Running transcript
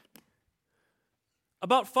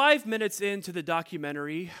About 5 minutes into the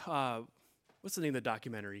documentary, what's the name of the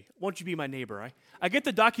documentary? Won't You Be My Neighbor? I get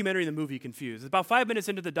the documentary and the movie confused. About 5 minutes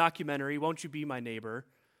into the documentary, Won't You Be My Neighbor,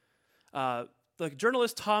 the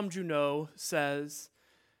journalist Tom Junod says,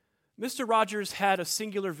 Mr. Rogers had a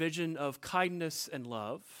singular vision of kindness and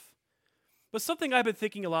love. But something I've been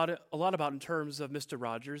thinking a lot about in terms of Mr.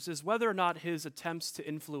 Rogers is whether or not his attempts to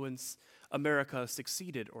influence America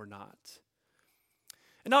succeeded or not.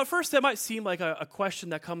 And now at first that might seem like a question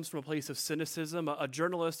that comes from a place of cynicism, a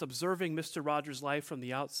journalist observing Mr. Rogers' life from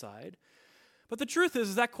the outside. But the truth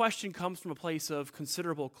is that question comes from a place of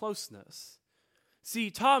considerable closeness.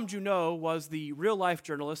 See, Tom Junod was the real-life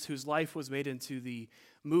journalist whose life was made into the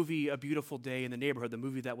movie A Beautiful Day in the Neighborhood, the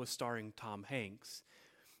movie that was starring Tom Hanks.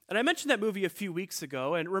 And I mentioned that movie a few weeks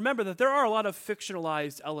ago, and remember that there are a lot of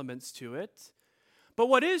fictionalized elements to it. But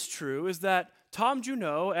what is true is that Tom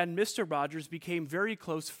Junod and Mr. Rogers became very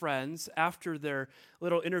close friends after their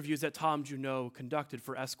little interviews that Tom Junod conducted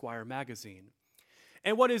for Esquire magazine.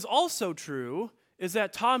 And what is also true is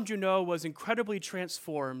that Tom Junod was incredibly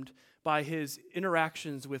transformed by his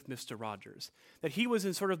interactions with Mr. Rogers. That he was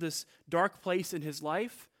in sort of this dark place in his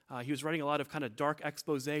life. He was writing a lot of kind of dark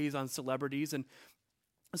exposés on celebrities. And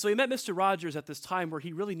so he met Mr. Rogers at this time where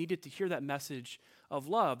he really needed to hear that message of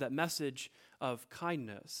love, that message of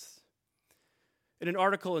kindness. In an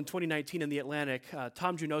article in 2019 in The Atlantic,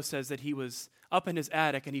 Tom Junod says that he was up in his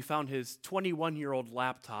attic and he found his 21-year-old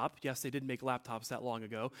laptop. Yes, they didn't make laptops that long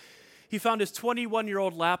ago. He found his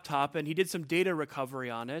 21-year-old laptop and he did some data recovery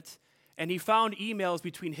on it. And he found emails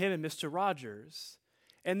between him and Mr. Rogers.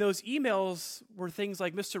 And those emails were things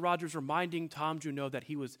like Mr. Rogers reminding Tom Junod that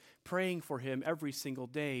he was praying for him every single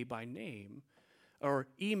day by name. Or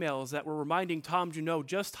emails that were reminding Tom Junod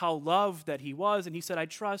just how loved that he was. And he said, I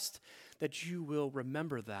trust that you will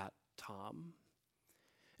remember that, Tom.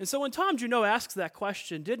 And so when Tom Junod asks that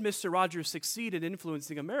question, did Mr. Rogers succeed in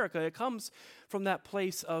influencing America? It comes from that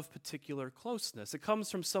place of particular closeness. It comes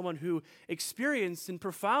from someone who experienced in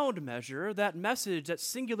profound measure that message, that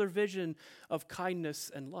singular vision of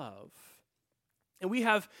kindness and love. And we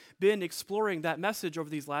have been exploring that message over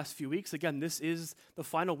these last few weeks. Again, this is the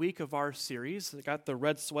final week of our series. I got the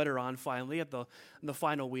red sweater on finally in the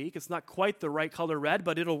final week. It's not quite the right color red,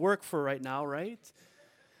 but it'll work for right now, right?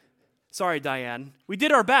 Sorry, Diane. We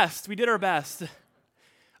did our best.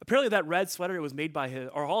 Apparently that red sweater was made by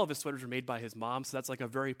all of his sweaters were made by his mom, so that's like a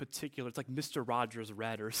very particular, it's like Mr. Rogers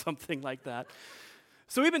red or something like that.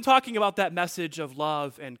 So we've been talking about that message of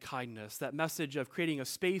love and kindness, that message of creating a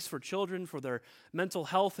space for children, for their mental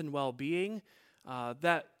health and well-being,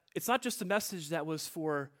 that it's not just a message that was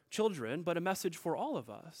for children, but a message for all of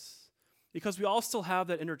us, because we all still have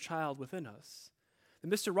that inner child within us.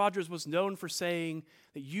 And Mr. Rogers was known for saying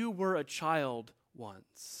that you were a child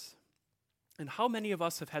once. And how many of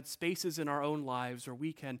us have had spaces in our own lives where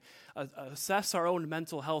we can assess our own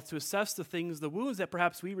mental health, to assess the things, the wounds that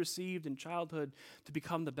perhaps we received in childhood to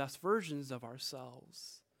become the best versions of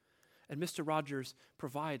ourselves? And Mr. Rogers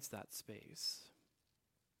provides that space.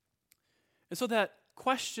 And so that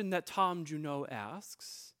question that Tom Junod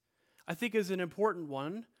asks, I think is an important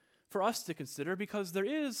one for us to consider, because there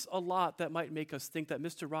is a lot that might make us think that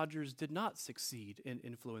Mr. Rogers did not succeed in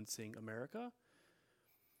influencing America.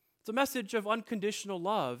 It's a message of unconditional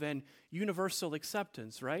love and universal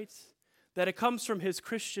acceptance, right? That it comes from his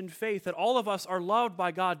Christian faith, that all of us are loved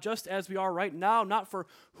by God just as we are right now, not for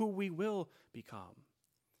who we will become.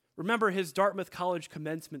 Remember his Dartmouth College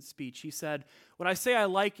commencement speech. He said, when I say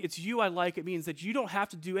it's you I like, it means that you don't have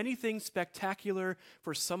to do anything spectacular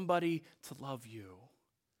for somebody to love you.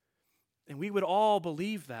 And we would all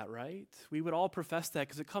believe that, right? We would all profess that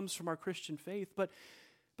because it comes from our Christian faith. But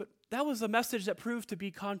that was a message that proved to be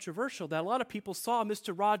controversial, that a lot of people saw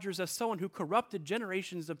Mr. Rogers as someone who corrupted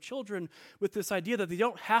generations of children with this idea that they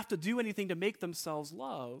don't have to do anything to make themselves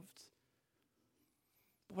loved.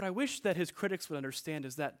 But what I wish that his critics would understand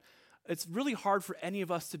is that it's really hard for any of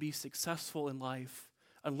us to be successful in life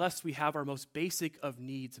unless we have our most basic of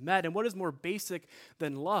needs met. And what is more basic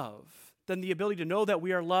than love? Than the ability to know that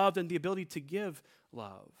we are loved and the ability to give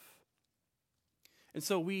love. And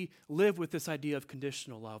so we live with this idea of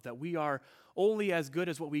conditional love, that we are only as good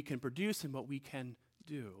as what we can produce and what we can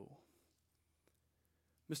do.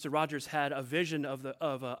 Mr. Rogers had a vision of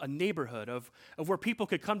a neighborhood, of where people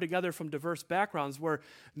could come together from diverse backgrounds, where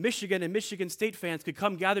Michigan and Michigan State fans could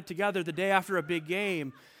come gather together the day after a big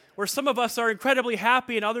game, where some of us are incredibly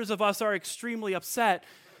happy and others of us are extremely upset.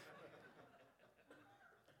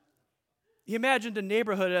 He imagined a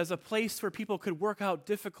neighborhood as a place where people could work out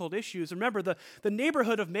difficult issues. Remember, the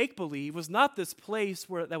neighborhood of make-believe was not this place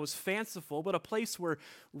that was fanciful, but a place where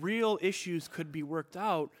real issues could be worked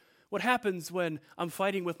out. What happens when I'm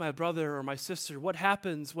fighting with my brother or my sister? What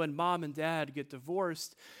happens when mom and dad get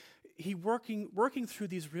divorced? He working through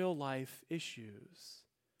these real life issues.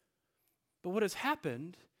 But what has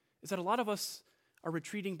happened is that a lot of us are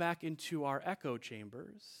retreating back into our echo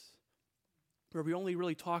chambers, where we only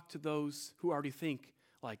really talk to those who already think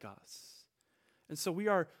like us. And so we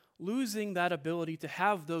are losing that ability to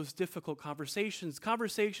have those difficult conversations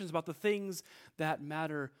about the things that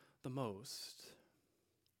matter the most.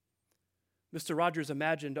 Mr. Rogers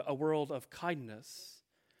imagined a world of kindness.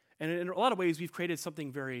 And in a lot of ways, we've created something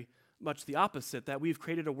very much the opposite, that we've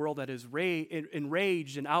created a world that is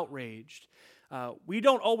enraged and outraged. We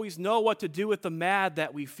don't always know what to do with the mad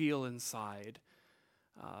that we feel inside.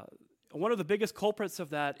 One of the biggest culprits of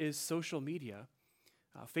that is social media,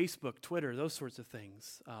 Facebook, Twitter, those sorts of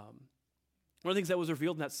things. One of the things that was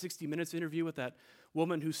revealed in that 60 Minutes interview with that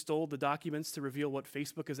woman who stole the documents to reveal what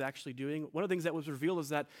Facebook is actually doing, one of the things that was revealed is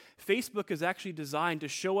that Facebook is actually designed to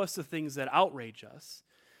show us the things that outrage us,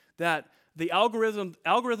 that the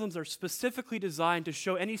algorithms are specifically designed to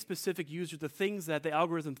show any specific user the things that the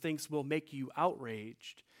algorithm thinks will make you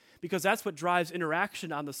outraged, because that's what drives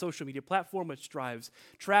interaction on the social media platform, which drives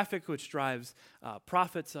traffic, which drives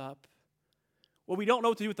profits up. Well, we don't know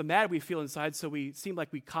what to do with the mad we feel inside, so we seem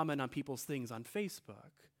like we comment on people's things on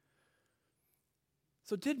Facebook.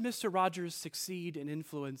 So did Mr. Rogers succeed in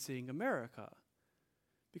influencing America?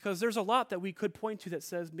 Because there's a lot that we could point to that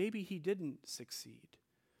says maybe he didn't succeed.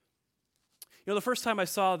 You know, the first time I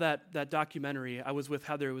saw that documentary, I was with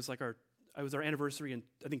Heather. It was our anniversary in,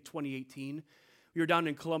 I think, 2018. We were down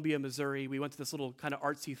in Columbia, Missouri. We went to this little kind of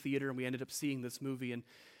artsy theater, and we ended up seeing this movie.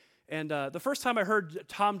 And the first time I heard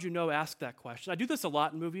Tom Junot ask that question, I do this a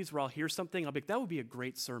lot in movies where I'll hear something, I'll be like, that would be a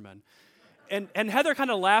great sermon. And Heather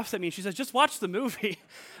kind of laughs at me, and she says, just watch the movie.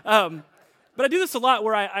 But I do this a lot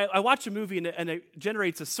where I watch a movie, and it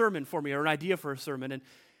generates a sermon for me, or an idea for a sermon. And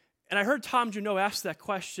I heard Tom Junot ask that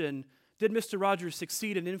question, did Mr. Rogers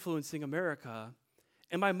succeed in influencing America?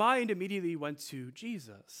 And my mind immediately went to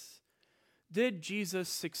Jesus. Did Jesus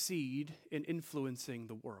succeed in influencing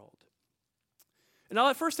the world? And now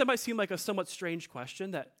at first that might seem like a somewhat strange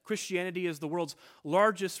question, that Christianity is the world's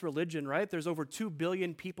largest religion, right? There's over 2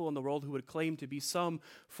 billion people in the world who would claim to be some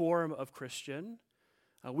form of Christian.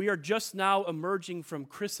 We are just now emerging from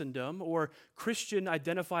Christendom, or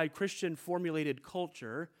Christian-identified, Christian-formulated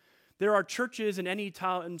culture. There are churches in any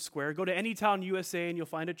town square. Go to any town USA and you'll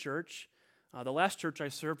find a church. The last church I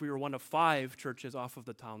served, we were one of 5 churches off of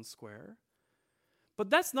the town square. But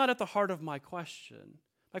that's not at the heart of my question.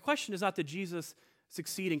 My question is not, did Jesus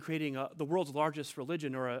succeed in creating the world's largest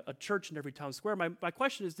religion or a church in every town square? My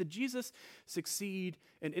question is, did Jesus succeed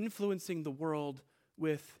in influencing the world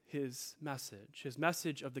with his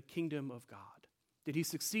message of the kingdom of God? Did he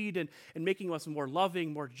succeed in making us more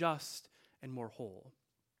loving, more just, and more whole?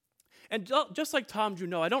 And just like Tom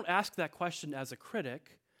Junot, I don't ask that question as a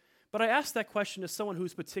critic, but I ask that question as someone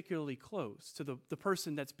who's particularly close to the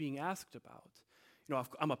person that's being asked about. You know,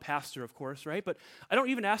 I'm a pastor, of course, right? But I don't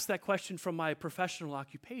even ask that question from my professional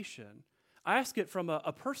occupation. I ask it from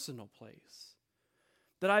a personal place.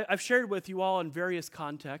 That I've shared with you all in various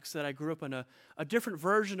contexts that I grew up in a different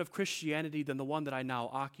version of Christianity than the one that I now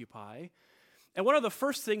occupy. And one of the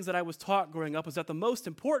first things that I was taught growing up was that the most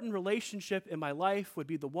important relationship in my life would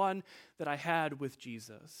be the one that I had with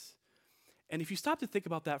Jesus. And if you stop to think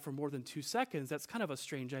about that for more than 2 seconds, that's kind of a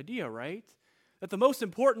strange idea, right? That the most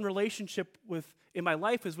important relationship in my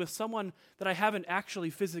life is with someone that I haven't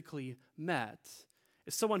actually physically met.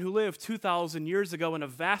 It's someone who lived 2,000 years ago in a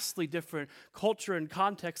vastly different culture and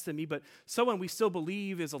context than me, but someone we still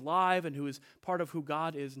believe is alive and who is part of who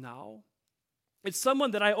God is now. It's someone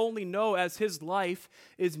that I only know as his life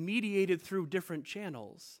is mediated through different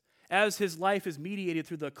channels, as his life is mediated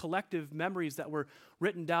through the collective memories that were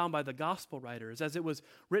written down by the gospel writers, as it was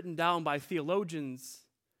written down by theologians.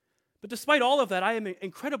 But despite all of that, I am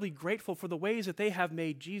incredibly grateful for the ways that they have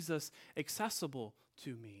made Jesus accessible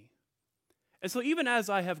to me. And so even as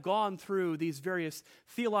I have gone through these various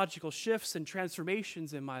theological shifts and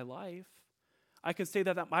transformations in my life, I can say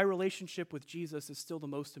that my relationship with Jesus is still the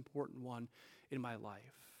most important one in my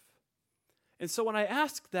life. And so when I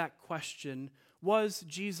ask that question, was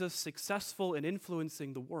Jesus successful in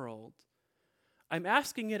influencing the world? I'm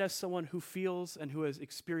asking it as someone who feels and who has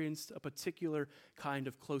experienced a particular kind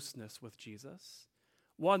of closeness with Jesus,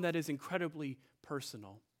 one that is incredibly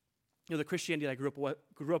personal. The Christianity that I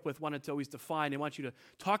grew up with wanted to always define and want you to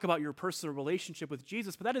talk about your personal relationship with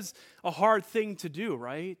Jesus, but that is a hard thing to do,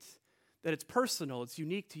 right? That it's personal, it's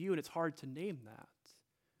unique to you, and it's hard to name that.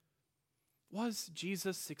 Was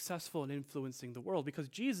Jesus successful in influencing the world? Because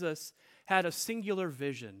Jesus had a singular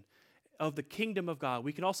vision of the kingdom of God.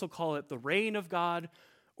 We can also call it the reign of God,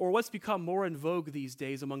 or what's become more in vogue these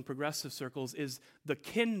days among progressive circles is the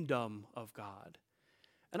kingdom of God.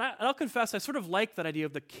 And I'll confess, I sort of like that idea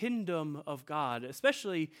of the kingdom of God,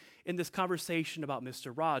 especially in this conversation about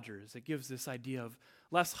Mr. Rogers. It gives this idea of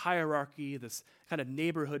less hierarchy, this kind of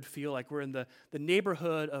neighborhood feel, like we're in the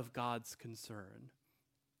neighborhood of God's concern.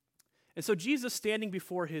 And so Jesus, standing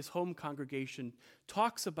before his home congregation,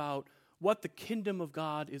 talks about what the kingdom of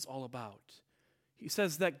God is all about. He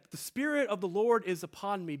says that the Spirit of the Lord is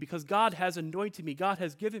upon me because God has anointed me. God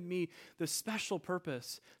has given me the special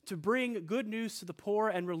purpose to bring good news to the poor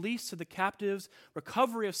and release to the captives,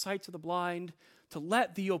 recovery of sight to the blind, to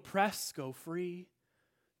let the oppressed go free,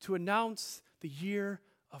 to announce the year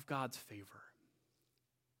of God's favor.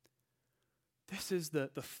 This is the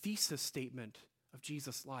thesis statement of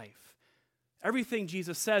Jesus' life. Everything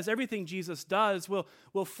Jesus says, everything Jesus does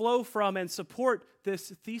will flow from and support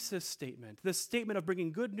this thesis statement, this statement of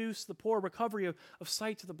bringing good news to the poor, recovery of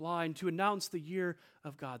sight to the blind, to announce the year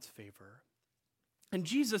of God's favor. And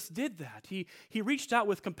Jesus did that. He reached out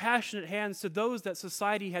with compassionate hands to those that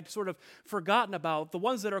society had sort of forgotten about, the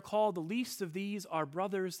ones that are called the least of these, our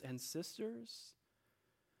brothers and sisters.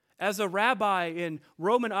 As a rabbi in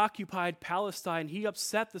Roman-occupied Palestine, he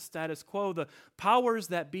upset the status quo, the powers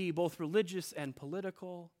that be, both religious and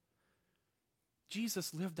political.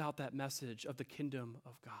 Jesus lived out that message of the kingdom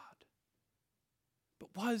of God.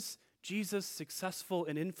 But was Jesus successful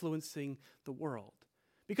in influencing the world?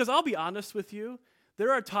 Because I'll be honest with you,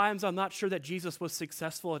 there are times I'm not sure that Jesus was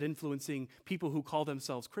successful at influencing people who call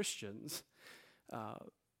themselves Christians.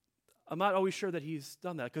 I'm not always sure that he's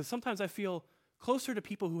done that, because sometimes I feel closer to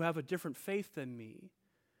people who have a different faith than me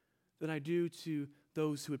than I do to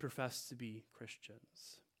those who would profess to be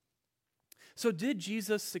Christians. So did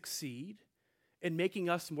Jesus succeed in making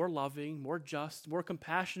us more loving, more just, more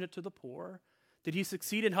compassionate to the poor? Did he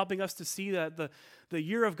succeed in helping us to see that the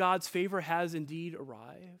year of God's favor has indeed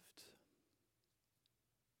arrived?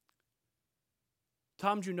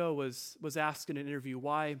 Tom Junot was asked in an interview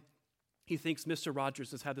why he thinks Mr.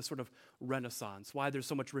 Rogers has had this sort of renaissance, why there's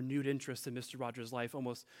so much renewed interest in Mr. Rogers' life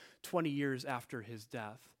almost 20 years after his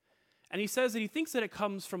death. And he says that he thinks that it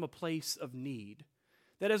comes from a place of need.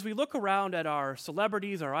 That as we look around at our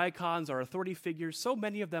celebrities, our icons, our authority figures, so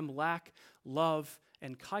many of them lack love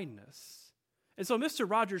and kindness. And so Mr.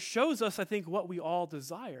 Rogers shows us, I think, what we all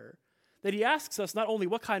desire. That he asks us not only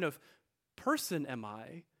what kind of person am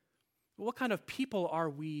I, but what kind of people are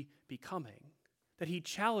we becoming? That he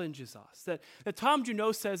challenges us. That Tom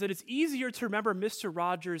Junot says that it's easier to remember Mr.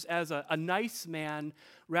 Rogers as a nice man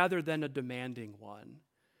rather than a demanding one.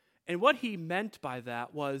 And what he meant by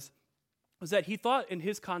that was that he thought in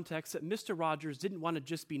his context that Mr. Rogers didn't want to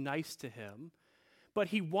just be nice to him, but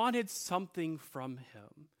he wanted something from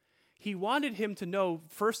him. He wanted him to know,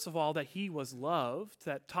 first of all, that he was loved,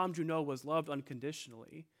 that Tom Junot was loved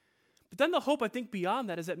unconditionally. But then the hope, I think, beyond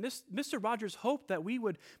that is that Mr. Rogers hoped that we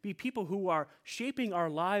would be people who are shaping our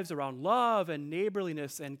lives around love and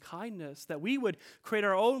neighborliness and kindness, that we would create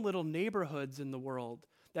our own little neighborhoods in the world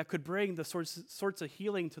that could bring the sorts of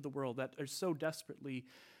healing to the world that are so desperately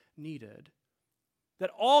needed.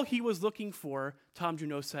 That all he was looking for, Tom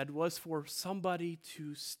Junot said, was for somebody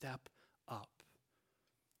to step up.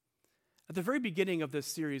 At the very beginning of this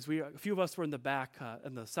series, a few of us were in the back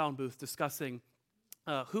in the sound booth discussing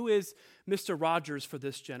who is Mr. Rogers for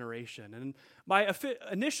this generation? And my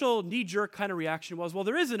initial knee-jerk kind of reaction was, well,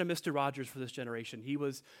 there isn't a Mr. Rogers for this generation. He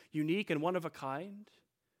was unique and one of a kind.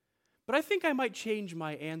 But I think I might change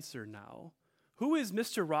my answer now. Who is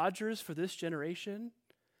Mr. Rogers for this generation?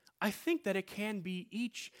 I think that it can be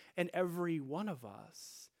each and every one of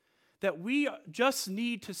us. That we just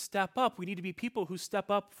need to step up. We need to be people who step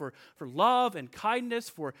up for love and kindness,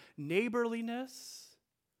 for neighborliness.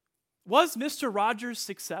 Was Mr. Rogers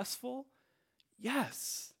successful?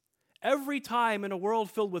 Yes. Every time in a world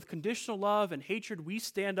filled with conditional love and hatred, we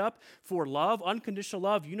stand up for love, unconditional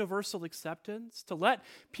love, universal acceptance, to let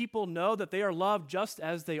people know that they are loved just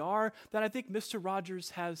as they are, then I think Mr. Rogers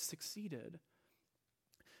has succeeded.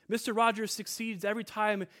 Mr. Rogers succeeds every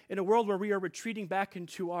time in a world where we are retreating back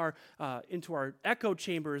into our echo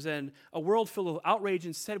chambers and a world full of outrage.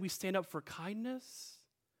 Instead, we stand up for kindness.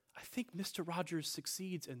 I think Mr. Rogers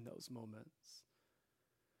succeeds in those moments.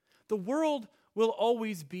 The world will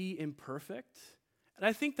always be imperfect, And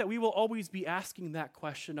I think that we will always be asking that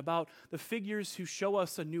question about the figures who show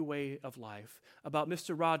us a new way of life, about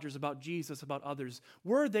Mr. Rogers, about Jesus, about others.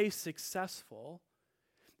 Were they successful?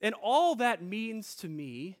 And all that means to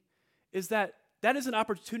me is that is an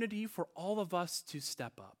opportunity for all of us to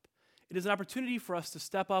step up. It is an opportunity for us to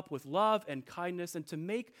step up with love and kindness and to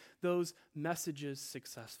make those messages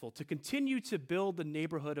successful, to continue to build the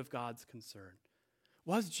neighborhood of God's concern.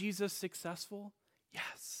 Was Jesus successful?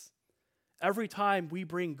 Yes. Every time we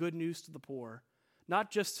bring good news to the poor, not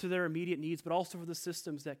just to their immediate needs, but also for the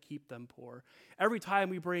systems that keep them poor. Every time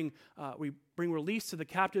we bring release to the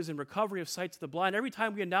captives and recovery of sight to the blind, every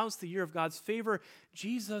time we announce the year of God's favor,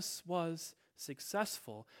 Jesus was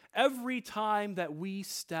successful. Every time that we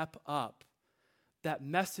step up, that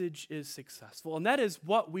message is successful. And that is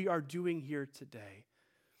what we are doing here today.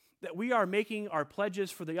 That we are making our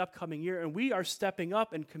pledges for the upcoming year, and we are stepping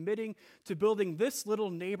up and committing to building this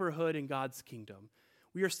little neighborhood in God's kingdom.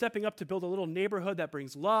 We are stepping up to build a little neighborhood that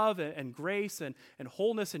brings love and grace and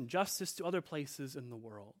wholeness and justice to other places in the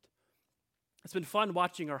world. It's been fun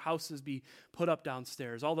watching our houses be put up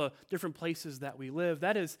downstairs, all the different places that we live.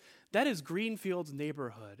 That is Greenfield's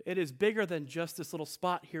neighborhood. It is bigger than just this little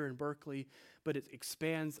spot here in Berkeley, but it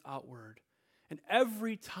expands outward. And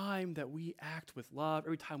every time that we act with love,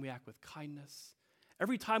 every time we act with kindness,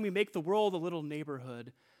 every time we make the world a little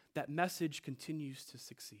neighborhood, that message continues to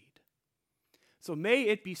succeed. So may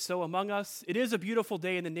it be so among us. It is a beautiful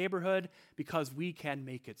day in the neighborhood because we can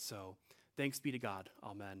make it so. Thanks be to God.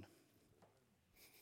 Amen.